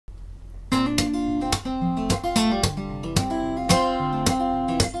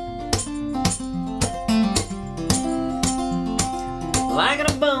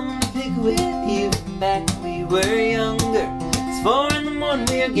with you back when we were younger. It's 4 in the morning,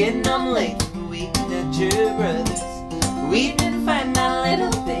 we are getting on late from the weekend at your brother's. We've been fighting a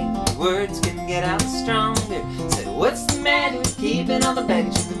little thing, words couldn't get out stronger. Said, what's the matter with keeping all the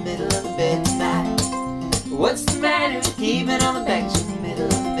baggage in the middle of the bed tonight? What's the matter with keeping all the baggage in the middle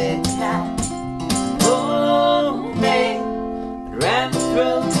of the bed tonight? Oh, babe, I'd rather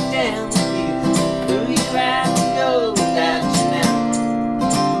throw it down with you. Who you rather go without you now?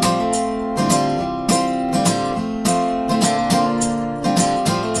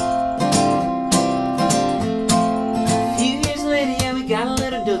 A few years later, yeah, we got a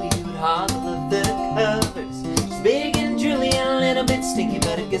little doggy who would hoggle of the covers. She's big and drooly and a little bit stinky,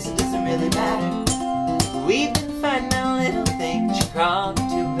 but I guess it doesn't really matter. We've been fighting a little thing. She crawled to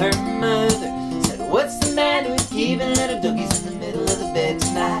her mother. What's the matter with keeping little doggies in the middle of the bed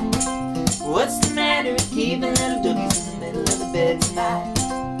tonight? What's the matter with keeping little doggies in the middle of the bed tonight?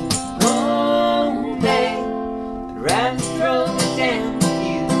 Oh, babe, I'd rather throw it down with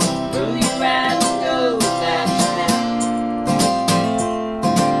you. Who you rather go without you now?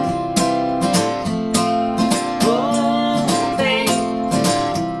 Oh, babe.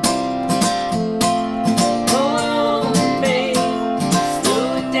 Oh, babe, slow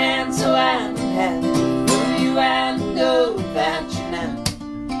it down so I have go without you now.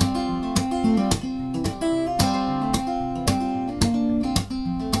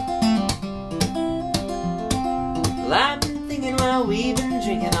 Well, I've been thinking while we've been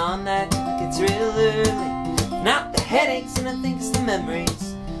drinking all night till it gets real early. Not the headaches, and I think it's the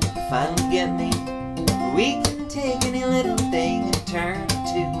memories that finally get me. We can take any little thing and turn it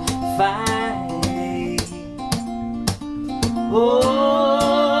to a fight.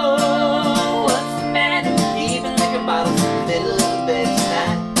 Oh,